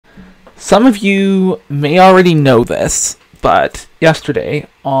Some of you may already know this, but yesterday,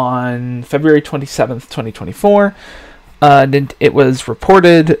 on February 27th, 2024, it was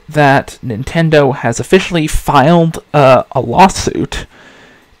reported that Nintendo has officially filed a lawsuit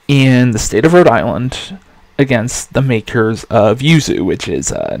in the state of Rhode Island against the makers of Yuzu, which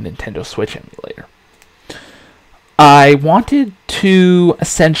is a Nintendo Switch emulator. I wanted to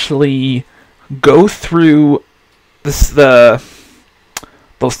essentially go through the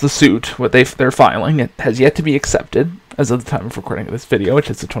suit, what they're filing. It has yet to be accepted as of the time of recording of this video, which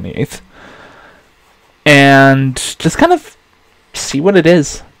is the 28th. And just kind of see what it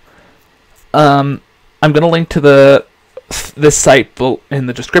is. I'm going to link to this site in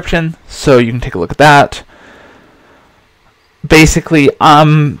the description, so you can take a look at that. Basically,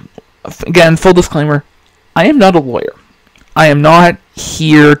 again, full disclaimer, I am not a lawyer. I am not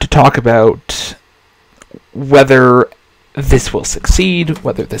here to talk about whether this will succeed,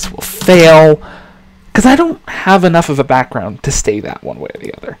 whether this will fail, because I don't have enough of a background to say that one way or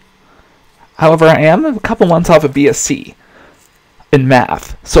the other. However, I am a couple months off of BSc in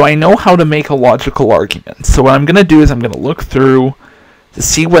math, so I know how to make a logical argument. So what I'm going to do is I'm going to look through to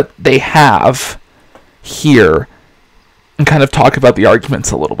see what they have here and kind of talk about the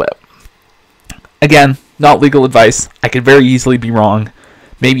arguments a little bit. Again, not legal advice. I could very easily be wrong.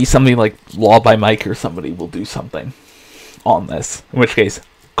 Maybe somebody like Law by Mike or somebody will do something on this, in which case,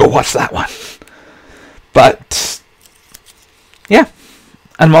 go watch that one. But yeah,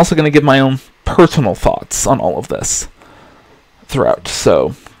 I'm also going to give my own personal thoughts on all of this throughout.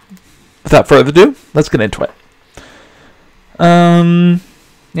 So without further ado, let's get into it.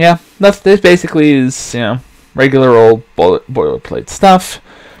 Yeah, this basically is, regular old boilerplate stuff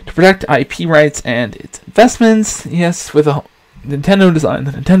to protect IP rights and its investments. Yes, with a Nintendo design,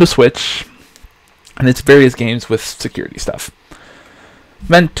 the Nintendo Switch, and its various games with security stuff.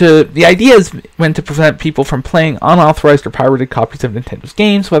 The idea is meant to prevent people from playing unauthorized or pirated copies of Nintendo's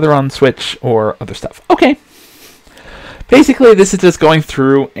games, whether on Switch or other stuff. Okay. Basically, this is just going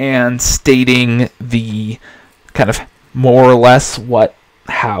through and stating the kind of more or less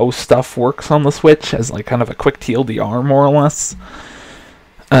how stuff works on the Switch as like kind of a quick TLDR, more or less.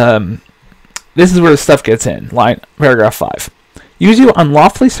 This is where the stuff gets in. Paragraph 5. Yuzu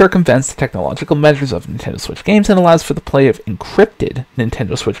unlawfully circumvents the technological measures of Nintendo Switch games and allows for the play of encrypted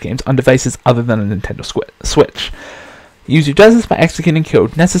Nintendo Switch games on devices other than a Nintendo Switch. Yuzu does this by executing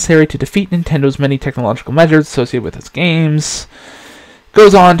code necessary to defeat Nintendo's many technological measures associated with its games.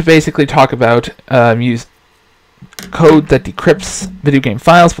 Goes on to basically talk about use code that decrypts video game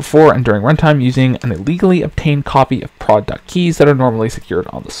files before and during runtime using an illegally obtained copy of prod keys that are normally secured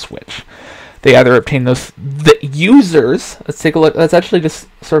on the Switch. They either obtain the users, let's take a look, let's actually just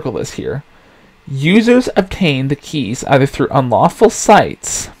circle this here. Users obtain the keys either through unlawful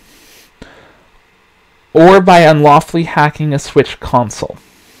sites or by unlawfully hacking a Switch console.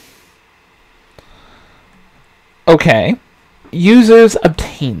 Okay. Users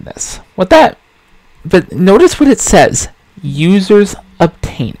obtain this. But notice what it says. Users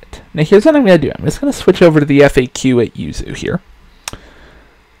obtain it. Now here's what I'm going to do. I'm just going to switch over to the FAQ at Yuzu here.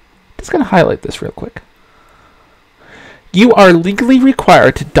 Just going to highlight this real quick. You are legally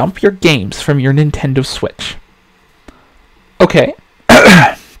required to dump your games from your Nintendo Switch. Okay.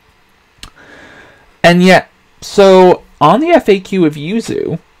 And yet, so on the FAQ of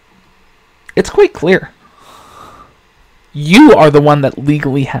Yuzu, it's quite clear. You are the one that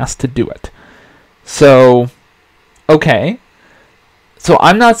legally has to do it. So, okay. So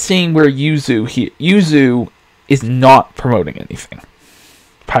I'm not seeing where Yuzu is not promoting anything,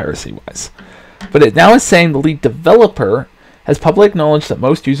 piracy-wise. But it now is saying the lead developer has publicly acknowledged that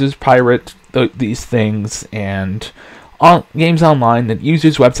most users pirate these things and games online. That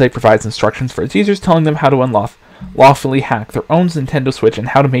Yuzu's website provides instructions for its users telling them how to lawfully hack their own Nintendo Switch and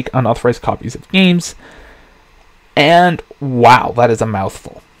how to make unauthorized copies of games. And wow, that is a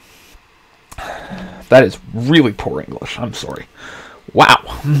mouthful. That is really poor English. I'm sorry. Wow.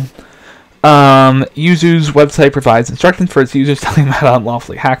 Yuzu's website provides instructions for its users telling them how to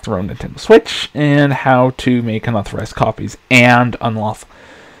unlawfully hack their own Nintendo Switch and how to make unauthorized copies and unlawful.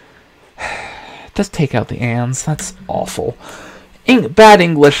 Just take out the ands. That's awful. Bad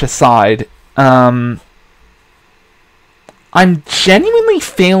English aside, I'm genuinely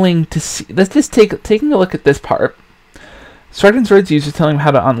failing to see. Let's just taking a look at this part. Instructions for its users telling them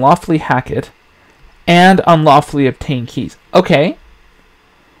how to unlawfully hack it and unlawfully obtain keys. Okay.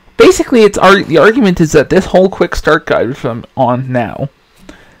 Basically, the argument is that this whole quick start guide, which I'm on now,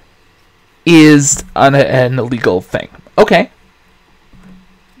 is an illegal thing. Okay.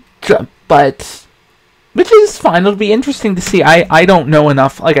 But which is fine. It'll be interesting to see. I don't know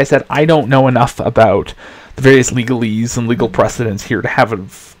enough. Like I said, I don't know enough about the various legalese and legal precedents here to have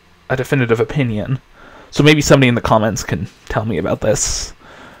a definitive opinion. So maybe somebody in the comments can tell me about this.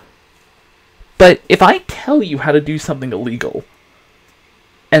 But if I tell you how to do something illegal,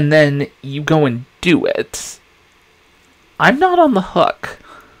 and then you go and do it, I'm not on the hook.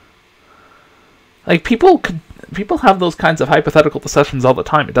 Like, people have those kinds of hypothetical discussions all the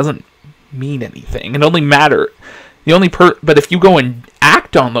time. It doesn't mean anything. It only matter. But if you go and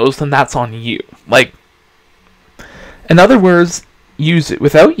act on those, then that's on you. Like, in other words,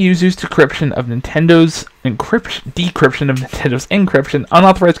 without Yuzu's decryption of Nintendo's decryption of Nintendo's encryption,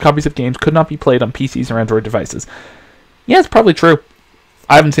 unauthorized copies of games could not be played on PCs or Android devices. Yeah, it's probably true.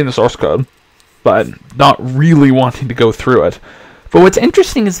 I haven't seen the source code, but not really wanting to go through it. But what's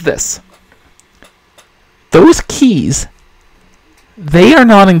interesting is this. Those keys, they are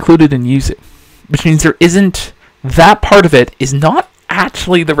not included in Yuzu, which means that part of it is not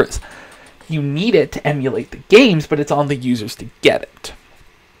actually the risk. You need it to emulate the games, but it's on the users to get it.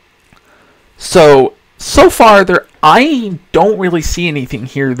 So far, I don't really see anything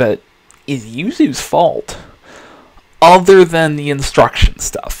here that is Yuzu's fault, other than the instruction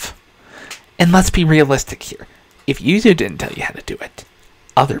stuff. And let's be realistic here. If Yuzu didn't tell you how to do it,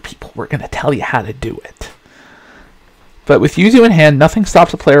 other people were going to tell you how to do it. But with Yuzu in hand, nothing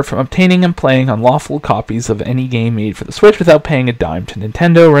stops a player from obtaining and playing unlawful copies of any game made for the Switch without paying a dime to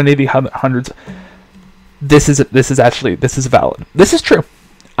Nintendo or any of the hundreds. This is valid. This is true.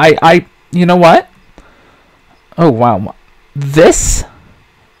 You know what? Oh wow, this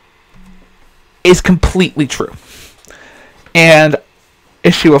is completely true. And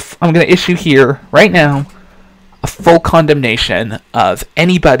I'm going to issue here right now a full condemnation of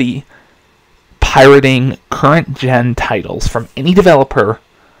anybody pirating current gen titles from any developer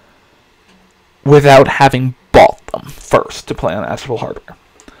without having bought them first to play on actual hardware.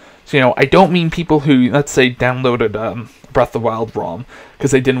 So, I don't mean people who, let's say, downloaded Breath of the Wild ROM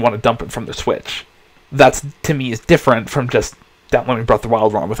because they didn't want to dump it from their Switch. That's, to me, is different from just downloading Breath of the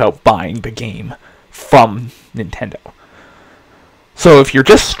Wild ROM without buying the game from Nintendo. So if you're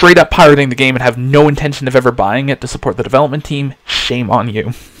just straight up pirating the game and have no intention of ever buying it to support the development team, shame on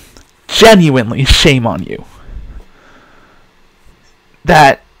you. Genuinely, shame on you.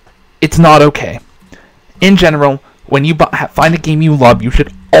 That it's not okay. In general, when you find a game you love, you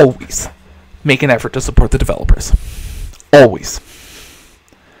should always make an effort to support the developers. Always.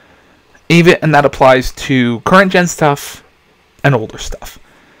 And that applies to current gen stuff and older stuff.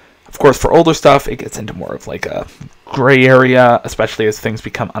 Of course, for older stuff, it gets into more of like a gray area, especially as things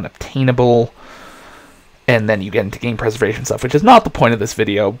become unobtainable. And then you get into game preservation stuff, which is not the point of this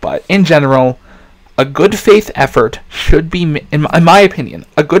video, but in general, a good faith effort should be, in my opinion,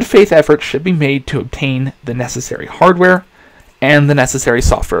 a good faith effort should be made to obtain the necessary hardware and the necessary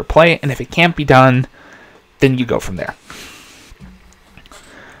software to play, and if it can't be done, then you go from there.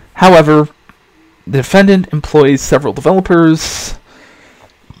 However, the defendant employs several developers.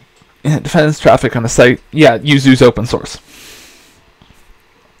 Defendant's traffic on a site, Yuzu's open source.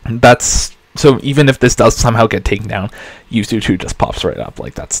 So even if this does somehow get taken down, Yuzu 2 just pops right up.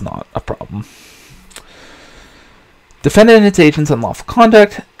 Like, that's not a problem. Defendant and its agents' unlawful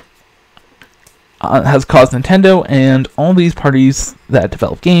conduct has caused Nintendo and all these parties that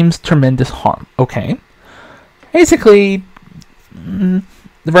develop games tremendous harm. Okay. Basically,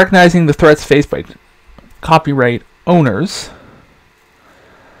 recognizing the threats faced by copyright owners,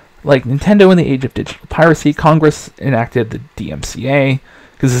 like Nintendo in the age of digital piracy, Congress enacted the DMCA,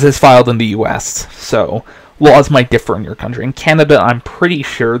 because this is filed in the US, so laws might differ in your country. In Canada, I'm pretty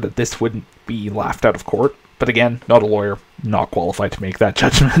sure that this wouldn't be laughed out of court. But again, not a lawyer, not qualified to make that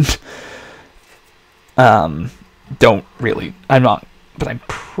judgment. I'm not, but I'm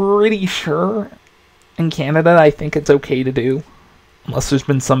pretty sure in Canada, I think it's okay to do. Unless there's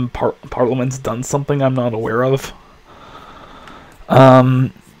been some parliament's done something I'm not aware of.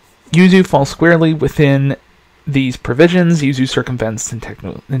 Yuzu falls squarely within these provisions. Yuzu circumvents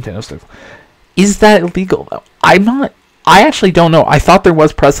Nintendo's stuff. Is that illegal, though? I actually don't know. I thought there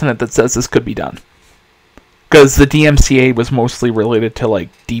was precedent that says this could be done. Because the DMCA was mostly related to, like,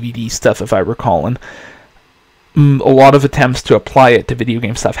 DVD stuff, if I recall. And a lot of attempts to apply it to video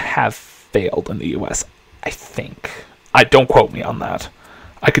game stuff have failed in the US, I think. Don't quote me on that.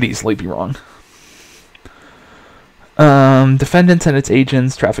 I could easily be wrong. Defendants and its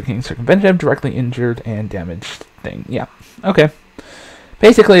agents, trafficking, circumvention, directly injured and damaged thing. Yeah, okay.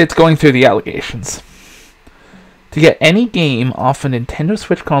 Basically, it's going through the allegations. To get any game off a Nintendo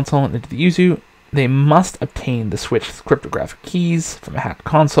Switch console and into the Yuzu they must obtain the Switch's cryptographic keys from a hacked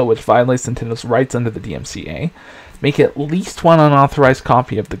console, which violates Nintendo's rights under the DMCA. Make at least one unauthorized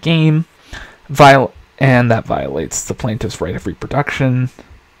copy of the game, and that violates the plaintiff's right of reproduction,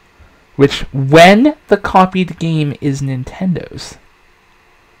 which, when the copied game is Nintendo's.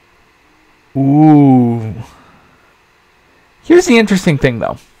 Ooh. Here's the interesting thing,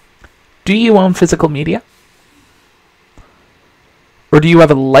 though. Do you own physical media? Or do you have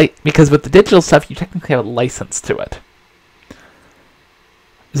because with the digital stuff, you technically have a license to it.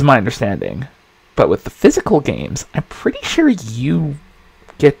 Is my understanding. But with the physical games, I'm pretty sure you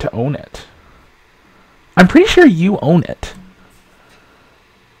get to own it. I'm pretty sure you own it.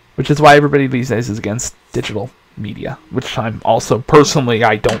 Which is why everybody these days is against digital media. Which I'm also, personally,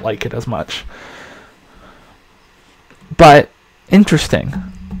 I don't like it as much. But, interesting.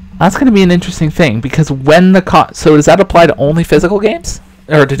 That's going to be an interesting thing, because when so does that apply to only physical games?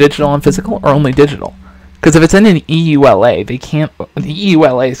 Or to digital and physical, or only digital? Because if it's in an EULA, the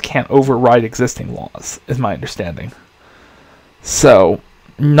EULAs can't override existing laws, is my understanding. So,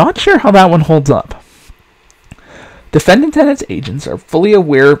 not sure how that one holds up. Defendant and its agents are fully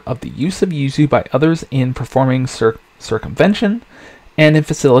aware of the use of Yuzu by others in performing circumvention and in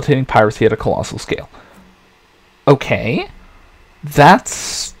facilitating piracy at a colossal scale. Okay.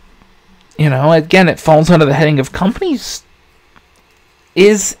 That's, again, it falls under the heading of companies.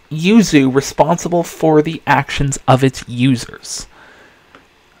 Is Yuzu responsible for the actions of its users?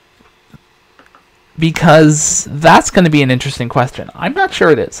 Because that's going to be an interesting question. I'm not sure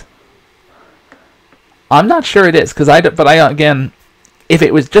it is. Because again, if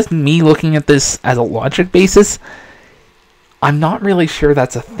it was just me looking at this as a logic basis, I'm not really sure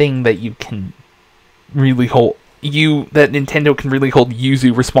that's a thing that you can really hold. That Nintendo can really hold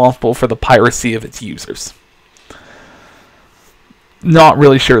Yuzu responsible for the piracy of its users. Not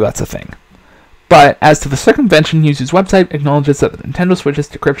really sure that's a thing. But as to the circumvention, Yuzu's website acknowledges that the Nintendo Switch's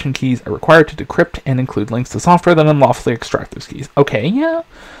decryption keys are required to decrypt and include links to software that unlawfully extract those keys. Okay, yeah.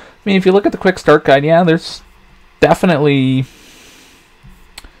 I mean, if you look at the quick start guide, yeah, there's definitely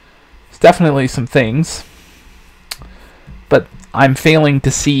some things. But I'm failing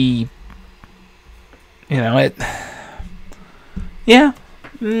to see, it. Yeah.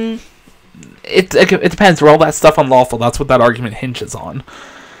 It depends. Were all that stuff unlawful? That's what that argument hinges on.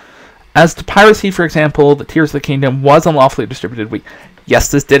 As to piracy, for example, the Tears of the Kingdom was unlawfully distributed. Yes,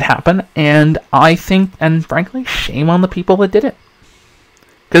 this did happen, and I think, and frankly, shame on the people that did it.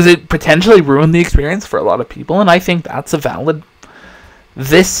 Because it potentially ruined the experience for a lot of people, and I think that's a valid...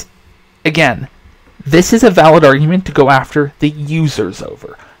 This is a valid argument to go after the users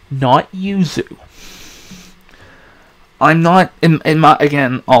over, not Yuzu. I'm not, in my,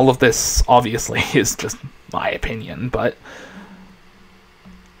 again, all of this obviously is just my opinion, but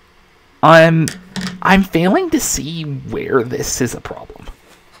I'm failing to see where this is a problem.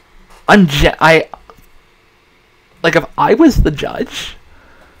 If I was the judge,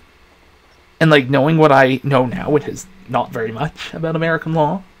 and knowing what I know now, which is not very much about American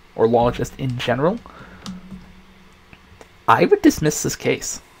law, or law just in general, I would dismiss this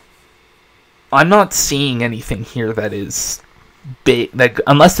case. I'm not seeing anything here that is big,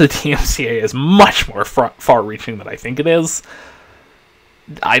 unless the DMCA is much more far-reaching than I think it is.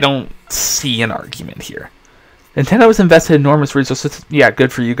 I don't see an argument here. Nintendo has invested enormous resources. Yeah,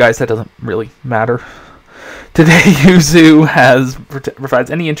 good for you guys. That doesn't really matter. Today, Yuzu provides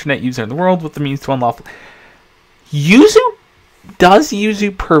any internet user in the world with the means to unlawfully... Does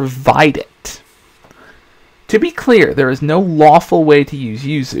Yuzu provide it? To be clear, there is no lawful way to use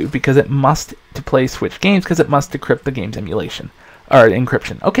Yuzu to play Switch games, because it must decrypt the game's emulation. Or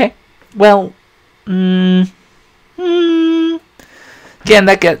encryption. Okay. Well, again,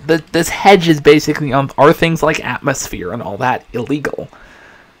 this hedge is basically on, are things like Atmosphere and all that illegal?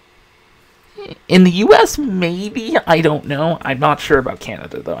 In the US, maybe, I don't know. I'm not sure about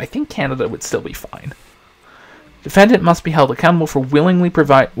Canada, though. I think Canada would still be fine. Defendant must be held accountable for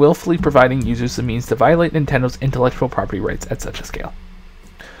willfully providing users the means to violate Nintendo's intellectual property rights at such a scale.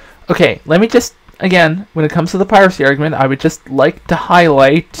 Okay, let me just, again, when it comes to the piracy argument, I would just like to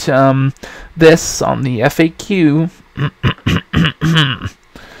highlight this on the FAQ.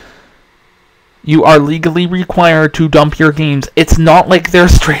 You are legally required to dump your games. It's not like they're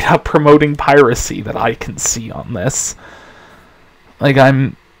straight up promoting piracy that I can see on this.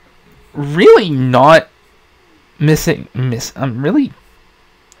 I'm really not... I'm really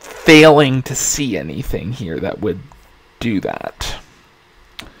failing to see anything here that would do that.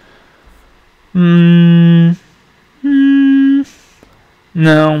 No.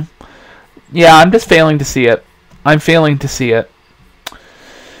 Yeah, I'm just failing to see it. I'm failing to see it.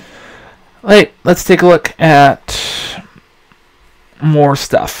 Right, let's take a look at more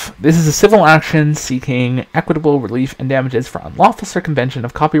stuff. This is a civil action seeking equitable relief and damages for unlawful circumvention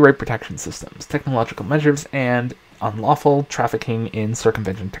of copyright protection systems, technological measures, and unlawful trafficking in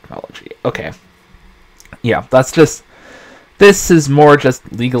circumvention technology. Okay. Yeah, that's just... This is more just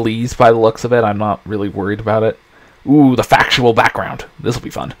legalese by the looks of it. I'm not really worried about it. Ooh, the factual background. This will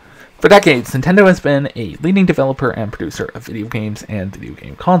be fun. For decades, Nintendo has been a leading developer and producer of video games and video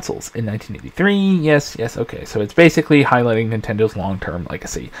game consoles. In 1983, yes, okay, so it's basically highlighting Nintendo's long-term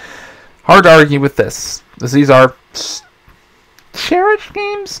legacy. Hard to argue with this. These are cherished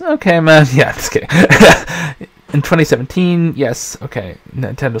games? Okay, man, yeah, just kidding. In 2017, yes, okay,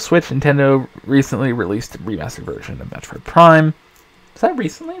 Nintendo Switch. Nintendo recently released a remastered version of Metroid Prime. Was that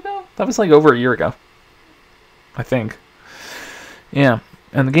recently, though? That was like over a year ago, I think. Yeah.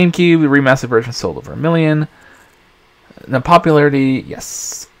 And the GameCube, the remastered version sold over 1 million. The popularity,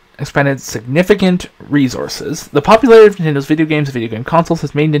 yes, expended significant resources. The popularity of Nintendo's video games and video game consoles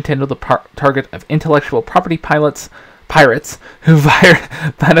has made Nintendo the target of intellectual property pirates who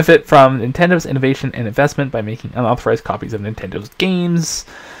benefit from Nintendo's innovation and investment by making unauthorized copies of Nintendo's games.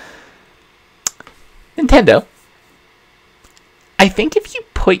 Nintendo, I think if you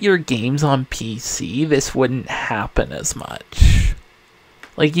put your games on PC, this wouldn't happen as much.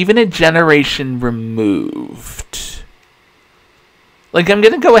 Like, even a generation removed. Like, I'm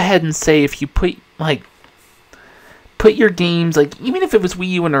gonna go ahead and say if you put your games, like, even if it was Wii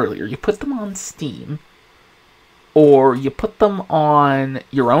U and earlier, you put them on Steam, or you put them on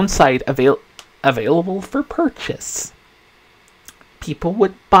your own site available for purchase, people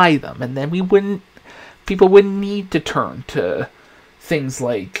would buy them, and then people wouldn't need to turn to things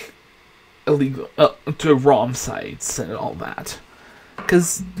like illegal, to ROM sites and all that.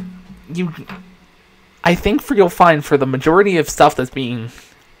 Because I think you'll find for the majority of stuff that's being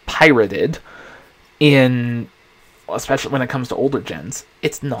pirated in, especially when it comes to older gens,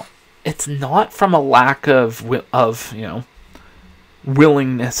 it's not from a lack of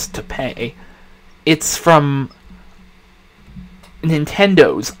willingness to pay. It's from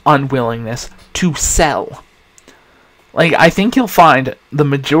Nintendo's unwillingness to sell. Like, I think you'll find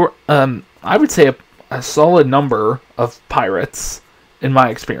the I would say a solid number of pirates, in my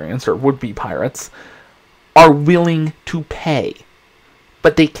experience, or would-be pirates, are willing to pay,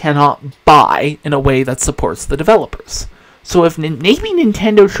 but they cannot buy in a way that supports the developers. So if maybe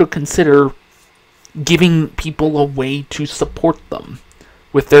Nintendo should consider giving people a way to support them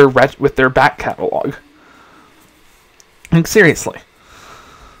with their back catalog. Like, seriously.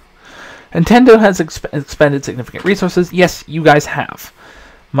 Nintendo has expended significant resources. Yes, you guys have.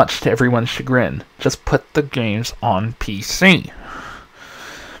 Much to everyone's chagrin. Just put the games on PC.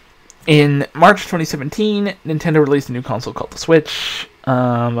 In March 2017, Nintendo released a new console called the Switch.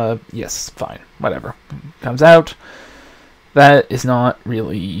 Yes, fine, whatever. Comes out. That is not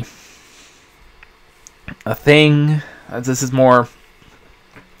really a thing. This is more...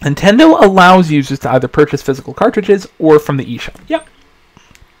 Nintendo allows users to either purchase physical cartridges or from the eShop. Yep.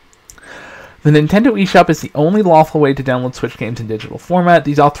 The Nintendo eShop is the only lawful way to download Switch games in digital format.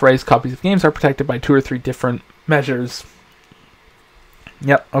 These authorized copies of games are protected by 2 or 3 different measures.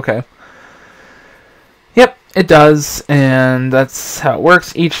 Yep, okay. Yep, it does, and that's how it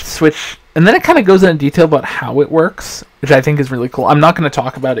works. Each Switch... And then it kind of goes into detail about how it works, which I think is really cool. I'm not going to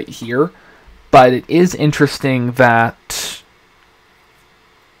talk about it here, but it is interesting that...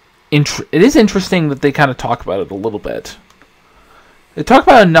 It is interesting that they kind of talk about it a little bit. They talk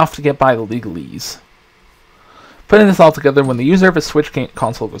about it enough to get by the legalese. Putting this all together, when the user of a Switch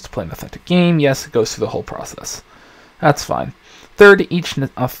console goes to play an authentic game, yes, it goes through the whole process. That's fine. Third, each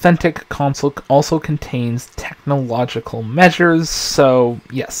authentic console also contains technological measures, so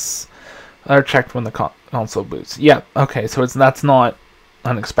yes, they're checked when the console boots. Yeah, okay, so that's not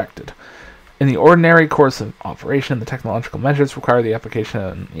unexpected. In the ordinary course of operation, the technological measures require the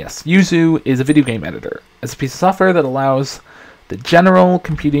application. Yes, Yuzu is a video game editor. It's a piece of software that allows the general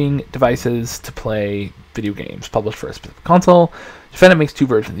computing devices to play video games published for a specific console. Defendant makes 2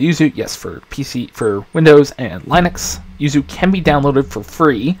 versions of Yuzu. Yes, for PC, for Windows and Linux. Yuzu can be downloaded for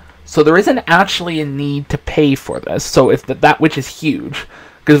free, so there isn't actually a need to pay for this. So if that which is huge,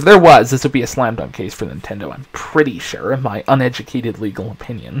 because if there was, this would be a slam dunk case for Nintendo. I'm pretty sure, in my uneducated legal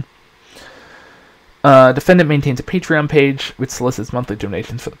opinion. Defendant maintains a Patreon page which solicits monthly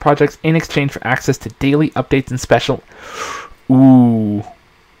donations for the projects in exchange for access to daily updates and special. Ooh.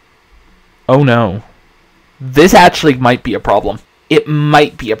 Oh no. This actually might be a problem. It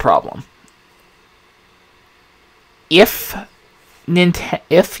might be a problem. If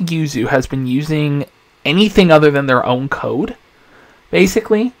Yuzu has been using anything other than their own code,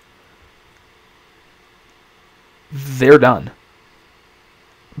 basically, they're done.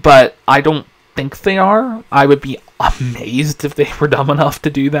 But I don't think they are. I would be amazed if they were dumb enough to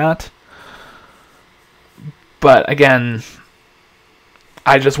do that. But again,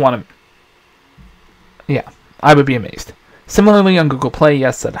 I just want to... Yeah, I would be amazed. Similarly, on Google Play,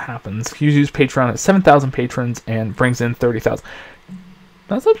 yes, that happens. Yuzu's Patreon has 7,000 patrons and brings in 30,000.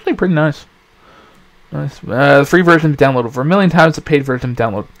 That's actually pretty nice. Nice. The free version download over 1 million times. The paid version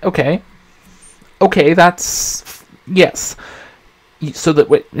download. Okay. Okay, that's... Yes. So that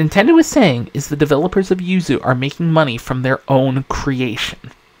what Nintendo is saying is the developers of Yuzu are making money from their own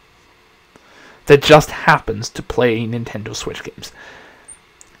creation. That just happens to play Nintendo Switch games.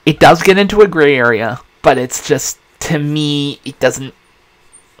 It does get into a gray area, but it's just, to me, it doesn't...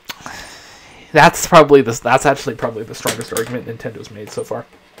 That's actually probably the strongest argument Nintendo's made so far.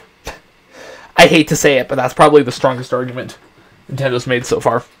 I hate to say it, but that's probably the strongest argument Nintendo's made so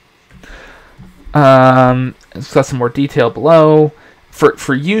far. It's got some more detail below. For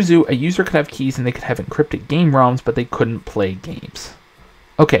Yuzu, a user could have keys and they could have encrypted game ROMs, but they couldn't play games.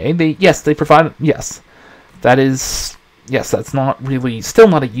 Okay, they provide... Yes. That is... Yes, that's not really... Still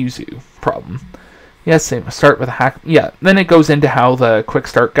not a Yuzu problem. Yes, they start with a hack... Yeah, then it goes into how the quick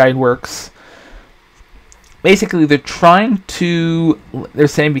start guide works. Basically, they're trying to... They're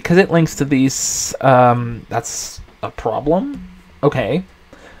saying because it links to these... that's a problem. Okay.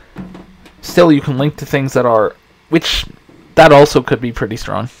 Still, you can link to things that are... Which... That also could be pretty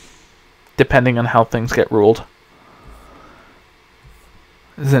strong. Depending on how things get ruled.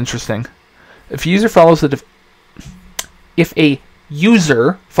 This is interesting. If a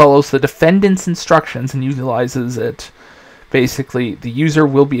user follows the defendant's instructions and utilizes it, basically the user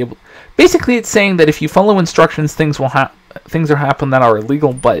will be able... Basically, it's saying that if you follow instructions, things will happen that are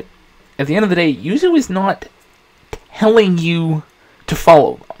illegal. But at the end of the day, Yuzu is not telling you to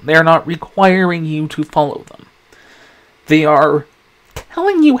follow them. They are not requiring you to follow them. They are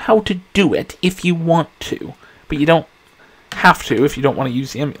telling you how to do it if you want to, but you don't have to if you don't want to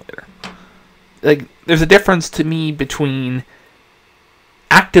use the emulator. Like, there's a difference to me between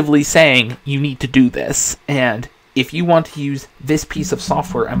actively saying you need to do this and if you want to use this piece of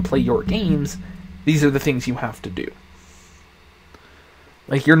software and play your games, these are the things you have to do.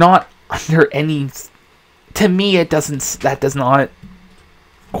 Like, you're not under any... To me, that does not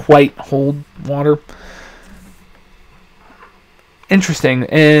quite hold water. Interesting,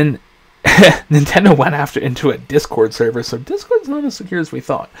 and Nintendo went into a Discord server, so Discord's not as secure as we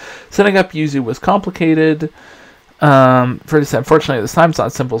thought. Setting up Yuzu was complicated. Unfortunately, at this time, it's not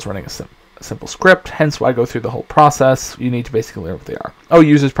as simple as running a simple script, hence why I go through the whole process. You need to basically learn what they are. Oh,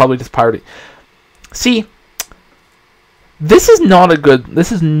 Yuzu's probably just pirating. See, this is not a good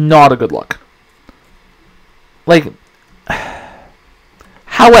look. Like,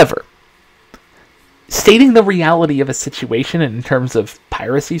 however, stating the reality of a situation in terms of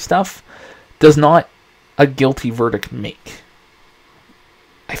piracy stuff does not a guilty verdict make.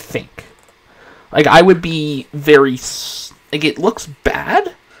 I think. Like, I would be very... Like, it looks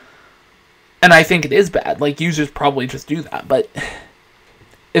bad. And I think it is bad. Like, users probably just do that. But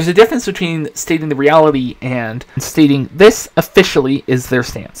there's a difference between stating the reality and stating this officially is their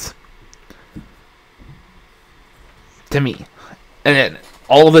stance. To me. And then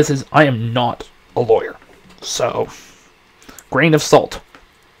all of this is, I am not a lawyer. So, grain of salt.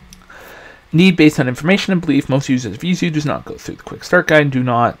 Need based on information and belief. Most users of Yuzu does not go through the quick start guide and do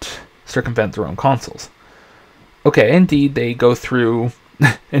not circumvent their own consoles. Okay, indeed, they go through...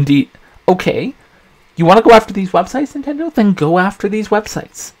 Indeed. Okay, you want to go after these websites, Nintendo? Then go after these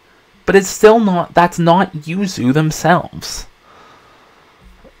websites. But it's still not... That's not Yuzu themselves.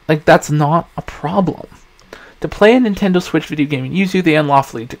 Like, that's not a problem. To play a Nintendo Switch video game in Yuzu, they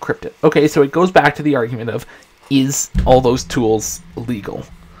unlawfully decrypt it. Okay, so it goes back to the argument of, is all those tools legal?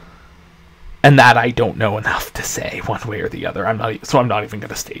 And that I don't know enough to say one way or the other. I'm not even going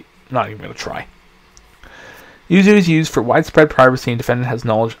to state. I'm not even going to try. Yuzu is used for widespread piracy and defendant has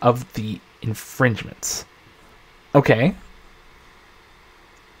knowledge of the infringements. Okay.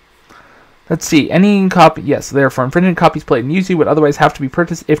 Let's see. Any copy... Yes, therefore, infringement copies played in Yuzu would otherwise have to be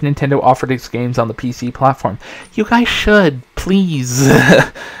purchased if Nintendo offered its games on the PC platform. You guys should, please.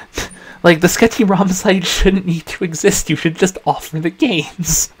 Like, the sketchy ROM site shouldn't need to exist. You should just offer the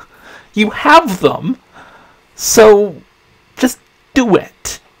games. You have them. So, just do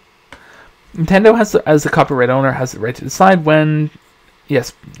it. Nintendo as the copyright owner, has the right to decide when...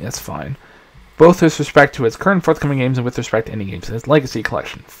 Yes, fine. Both with respect to its current forthcoming games and with respect to any games in its legacy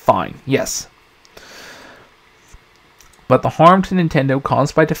collection. Fine, yes. But the harm to Nintendo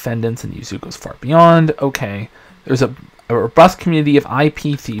caused by defendants and Yuzu goes far beyond. Okay, there's a robust community of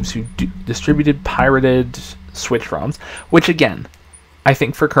IP thieves who distributed pirated Switch ROMs, which again, I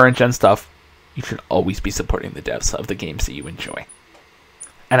think for current gen stuff, you should always be supporting the devs of the games that you enjoy.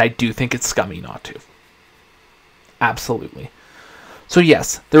 And I do think it's scummy not to. Absolutely. So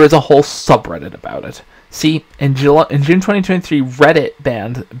yes, there is a whole subreddit about it. See, in June 2023, Reddit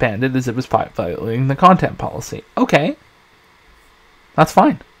banned it as it was violating the content policy. Okay. That's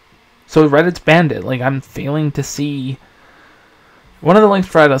fine. So Reddit's banned it. Like, I'm failing to see... One of the links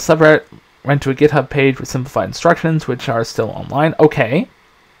provided on a subreddit went to a GitHub page with simplified instructions, which are still online. Okay.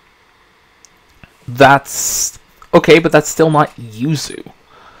 That's... Okay, but that's still not Yuzu.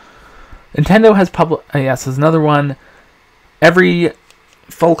 Nintendo has yes, there's another one. Every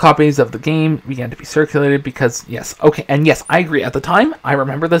full copies of the game began to be circulated because, yes, okay, and yes, I agree. At the time, I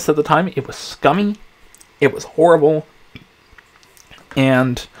remember this at the time, it was scummy, it was horrible,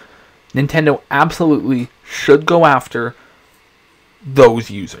 and Nintendo absolutely should go after those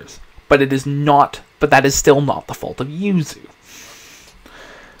users. But it is not, but that is still not the fault of Yuzu.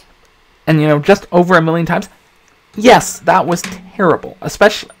 And, you know, just over 1 million times, yes, that was terrible,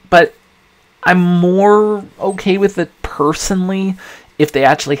 especially, but I'm more okay with it personally if they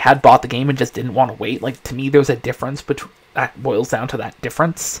actually had bought the game and just didn't want to wait. Like, to me, there's a difference between... That boils down to that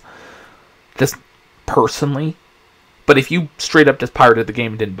difference. Just personally. But if you straight up just pirated the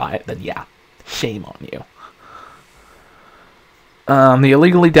game and didn't buy it, then yeah, shame on you. The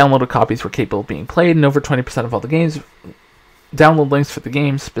illegally downloaded copies were capable of being played, and over 20% of all the games... Download links for the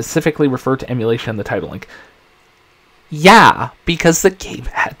game specifically refer to emulation in the title link. Yeah, because the game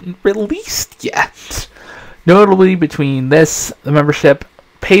hadn't released yet. Notably, between this, the membership,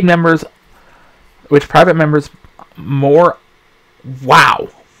 paid members, which private members more... Wow.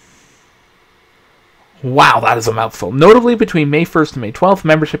 Wow, that is a mouthful. Notably, between May 1st and May 12th,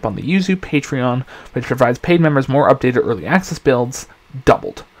 membership on the Yuzu Patreon, which provides paid members more updated early access builds,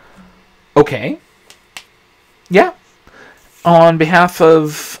 doubled. Okay. Yeah. On behalf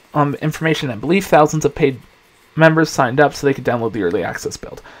of Information and Belief, thousands of paid members signed up so they could download the early access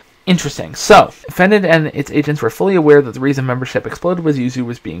build. Interesting. So, Offended and its agents were fully aware that the reason membership exploded was Yuzu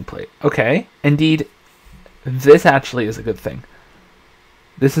was being played. Okay. Indeed, this actually is a good thing.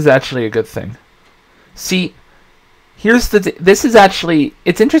 This is actually a good thing. See, here's this is actually...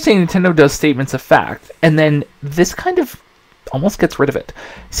 It's interesting Nintendo does statements of fact, and then this kind of almost gets rid of it.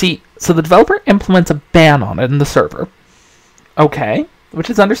 See, so the developer implements a ban on it in the server. Okay. Which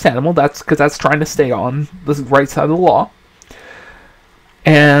is understandable. That's because that's trying to stay on the right side of the law.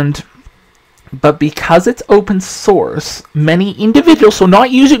 But because it's open source, many individuals, so not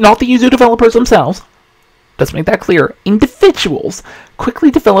the Yuzu developers themselves, let's make that clear, individuals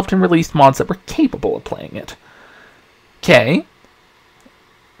quickly developed and released mods that were capable of playing it. Okay.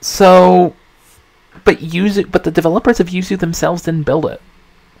 So, but the developers of Yuzu themselves didn't build it.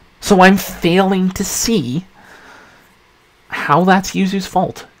 So I'm failing to see how that's Yuzu's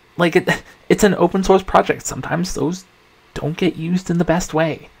fault. Like, it's an open source project. Sometimes those don't get used in the best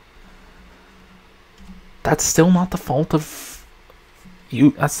way. That's still not the fault of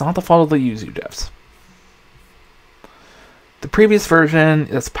you. That's not the fault of the Yuzu devs. The previous version,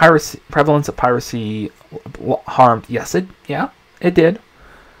 its prevalence of piracy harmed. Yes, it did.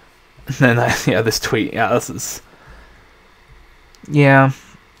 And then this tweet. Yeah, this is. Yeah,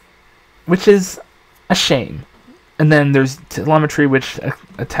 which is a shame. And then there's telemetry, which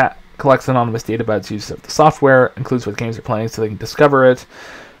collects anonymous data about its use of the software, includes what games are playing so they can discover it.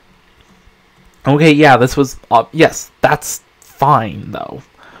 Okay, yeah, this was... yes, that's fine, though.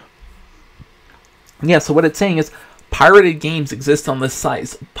 Yeah, so what it's saying is pirated games exist on this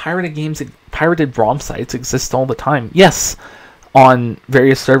site. Pirated ROM sites exist all the time. Yes, on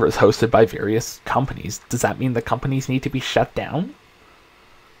various servers hosted by various companies. Does that mean the companies need to be shut down?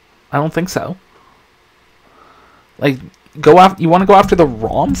 I don't think so. Like, you want to go after the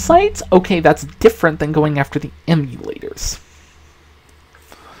ROM sites? Okay, that's different than going after the emulators.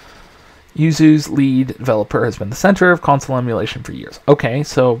 Yuzu's lead developer has been the center of console emulation for years. Okay,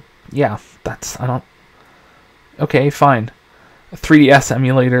 so, yeah, okay, fine. A 3DS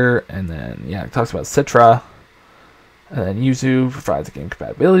emulator, and then, yeah, it talks about Citra. And then Yuzu provides a game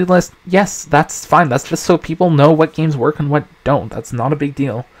compatibility list. Yes, that's fine. That's just so people know what games work and what don't. That's not a big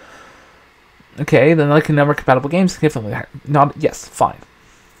deal. Okay, then like a number of compatible games significantly higher. Yes, fine.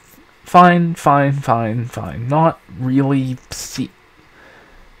 Fine. Not really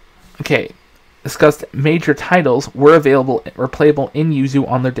Okay. Discussed major titles were available or playable in Yuzu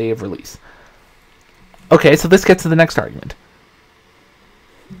on their day of release. Okay, so this gets to the next argument.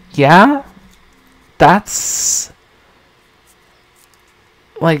 Yeah? That's...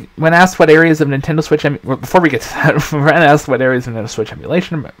 Like, when asked what areas of Nintendo Switch... before we get to that, when asked what areas of Nintendo Switch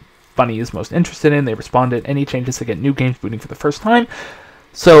emulation Bunny is most interested in. They responded any changes to get new games booting for the first time.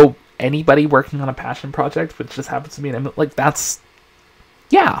 So anybody working on a passion project, which just happens to be like, that's,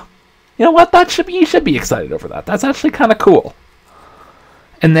 yeah, you know what? You should be excited over that. That's actually kind of cool.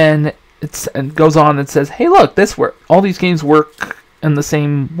 And then it goes on and says, hey, look, all these games work in the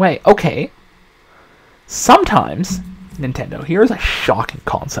same way. Okay. Sometimes, Nintendo, here's a shocking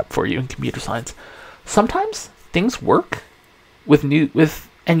concept for you in computer science. Sometimes things work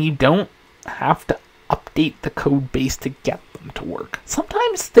and you don't have to update the code base to get them to work.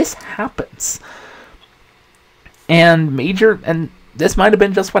 Sometimes this happens. And this might have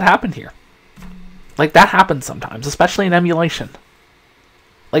been just what happened here. Like, that happens sometimes, especially in emulation.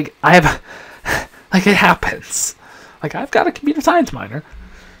 Like, like, it happens. Like, I've got a computer science minor.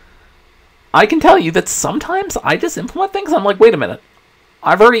 I can tell you that sometimes I just implement things and I'm like, wait a minute.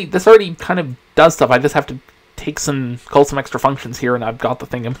 This already kind of does stuff. I just have to call some extra functions here and I've got the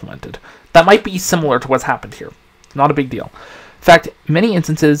thing implemented. That might be similar to what's happened here. Not a big deal. In fact, many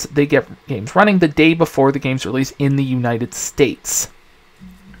instances, they get games running the day before the game's release in the United States.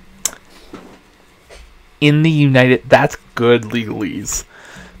 That's good legalese.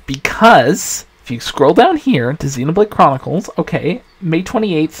 Because, if you scroll down here to Xenoblade Chronicles, okay, May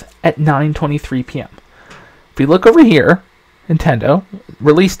 28th at 9:23 p.m. If we look over here, Nintendo,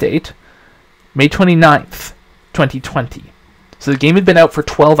 release date, May 29th, 2020. So the game had been out for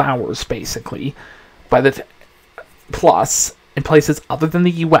 12 hours, basically, plus in places other than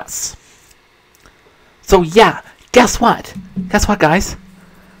the US. So yeah, guess what? Guess what, guys?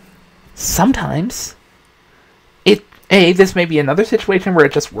 Sometimes this may be another situation where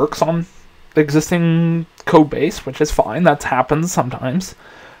it just works on the existing code base, which is fine. That happens sometimes.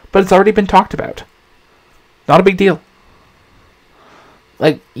 But it's already been talked about. Not a big deal.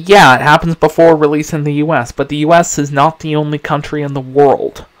 Like, yeah, it happens before release in the US, but the US is not the only country in the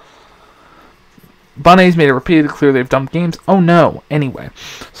world. Bunny's made it repeatedly clear they've dumped games. Oh no. Anyway,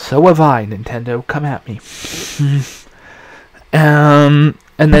 so have I, Nintendo. Come at me. And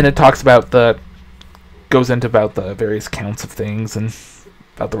then it goes into about the various counts of things and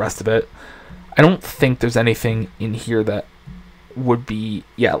about the rest of it. I don't think there's anything in here that would be...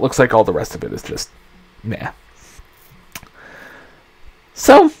 Yeah, it looks like all the rest of it is just meh.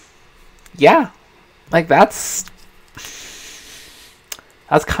 So, yeah. Like, that's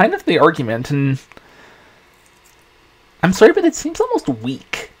kind of the argument, and I'm sorry, but it seems almost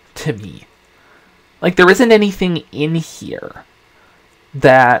weak to me. Like, there isn't anything in here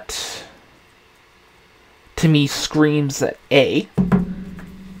that, to me, screams that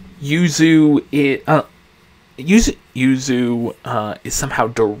Yuzu is somehow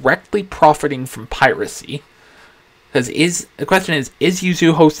directly profiting from piracy. Because the question is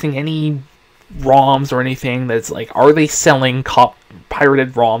Yuzu hosting any ROMs or anything that's like, are they selling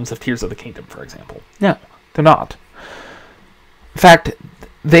pirated ROMs of Tears of the Kingdom, for example? No, they're not. In fact,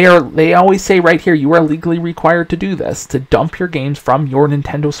 they always say right here, you are legally required to do this, to dump your games from your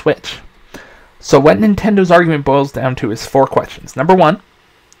Nintendo Switch. So what Nintendo's argument boils down to is 4 questions. Number 1,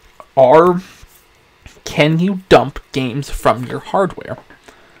 can you dump games from your hardware?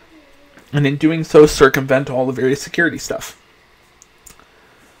 And in doing so, circumvent all the various security stuff.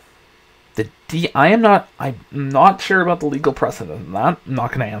 I'm not sure about the legal precedent of that. I'm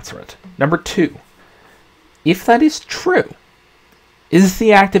not going to answer it. Number 2, if that is true, is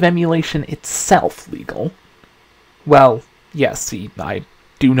the act of emulation itself legal? Well, yes, I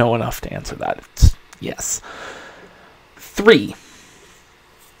do know enough to answer that. It's yes. 3,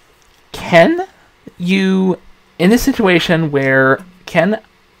 can you, in a situation where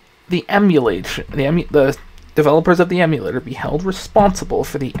the developers of the emulator be held responsible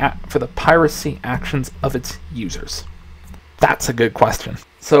for the piracy actions of its users? That's a good question.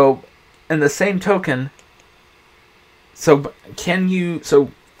 So, in the same token, and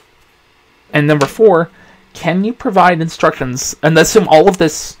number 4, can you provide instructions? And assume all of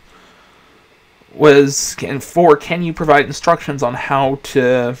this was, and 4, can you provide instructions on how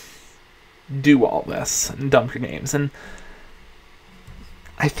to do all this and dump your games? And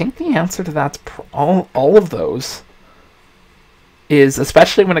I think the answer to that's all of those is,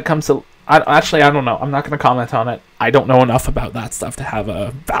 especially when it comes to... I don't know. I'm not going to comment on it. I don't know enough about that stuff to have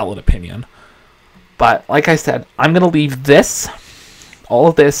a valid opinion. But like I said, I'm going to leave all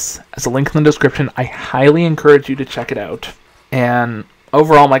of this as a link in the description. I highly encourage you to check it out. And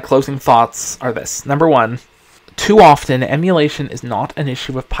overall, my closing thoughts are this. Number 1, too often, emulation is not an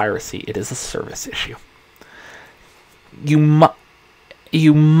issue of piracy. It is a service issue.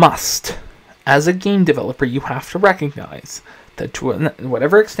 You must, as a game developer, you have to recognize that to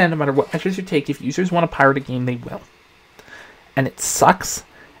whatever extent, no matter what measures you take, if users want to pirate a game, they will. And it sucks,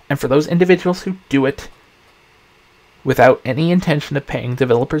 And for those individuals who do it without any intention of paying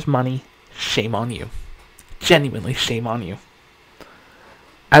developers money, shame on you. Genuinely shame on you.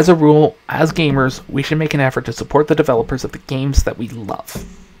 As a rule, as gamers, we should make an effort to support the developers of the games that we love,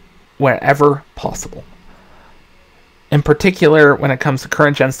 wherever possible. In particular, when it comes to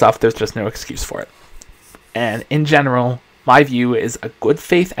current gen stuff, there's just no excuse for it. And in general, my view is a good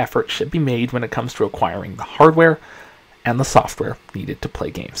faith effort should be made when it comes to acquiring the hardware and the software needed to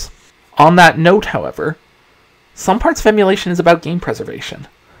play games. On that note, however, some parts of emulation is about game preservation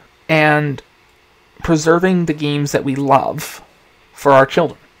and preserving the games that we love for our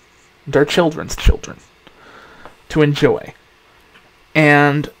children and our children's children to enjoy.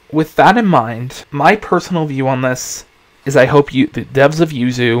 And with that in mind, my personal view on this is I hope the devs of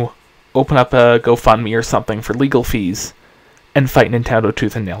Yuzu open up a GoFundMe or something for legal fees and fight Nintendo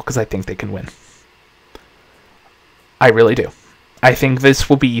tooth and nail, because I think they can win. I really do. I think this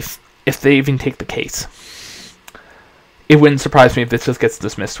will be, if they even take the case, it wouldn't surprise me if this just gets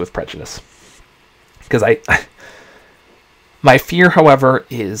dismissed with prejudice. Because my fear, however,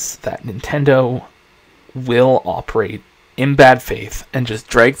 is that Nintendo will operate in bad faith and just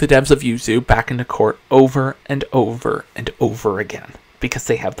drag the devs of Yuzu back into court over and over and over again, because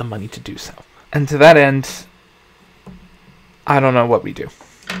they have the money to do so. And to that end, I don't know what we do.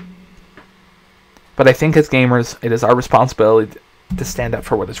 But I think as gamers, it is our responsibility to stand up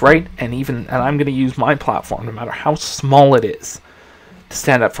for what is right, and I'm going to use my platform, no matter how small it is, to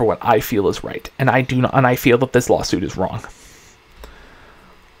stand up for what I feel is right. And I feel that this lawsuit is wrong.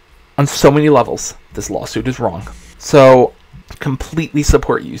 On so many levels, this lawsuit is wrong. So, completely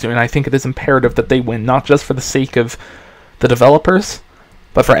support Yuzu, and I think it is imperative that they win, not just for the sake of the developers,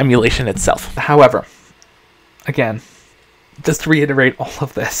 but for emulation itself. However, again, just to reiterate all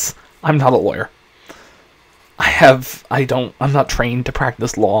of this, I'm not a lawyer. I'm not trained to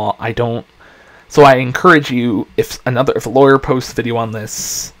practice law. So I encourage you, if a lawyer posts a video on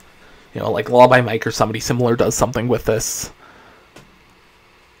this, like Law by Mike or somebody similar does something with this,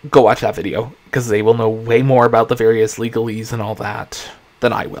 go watch that video, because they will know way more about the various legalese and all that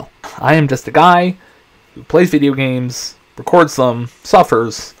than I will. I am just a guy who plays video games, records them,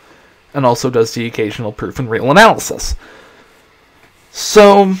 suffers, and also does the occasional proof and real analysis.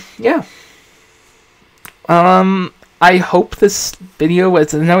 So, yeah. I hope this video, I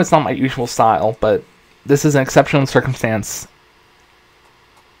know it's not my usual style, but this is an exceptional circumstance,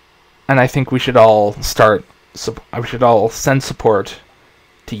 and I think we should all send support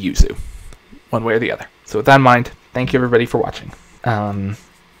to Yuzu, one way or the other. So with that in mind, thank you everybody for watching. I'm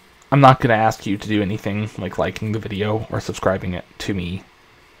not going to ask you to do anything like liking the video or subscribing it to me.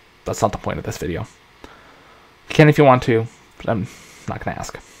 That's not the point of this video. You can if you want to, but I'm not going to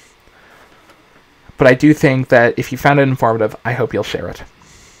ask. But I do think that if you found it informative, I hope you'll share it,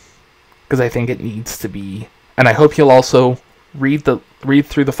 because I think it needs to be. And I hope you'll also read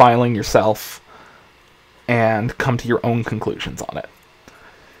through the filing yourself and come to your own conclusions on it.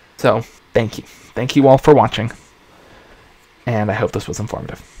 So, thank you. Thank you all for watching, and I hope this was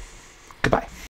informative. Goodbye.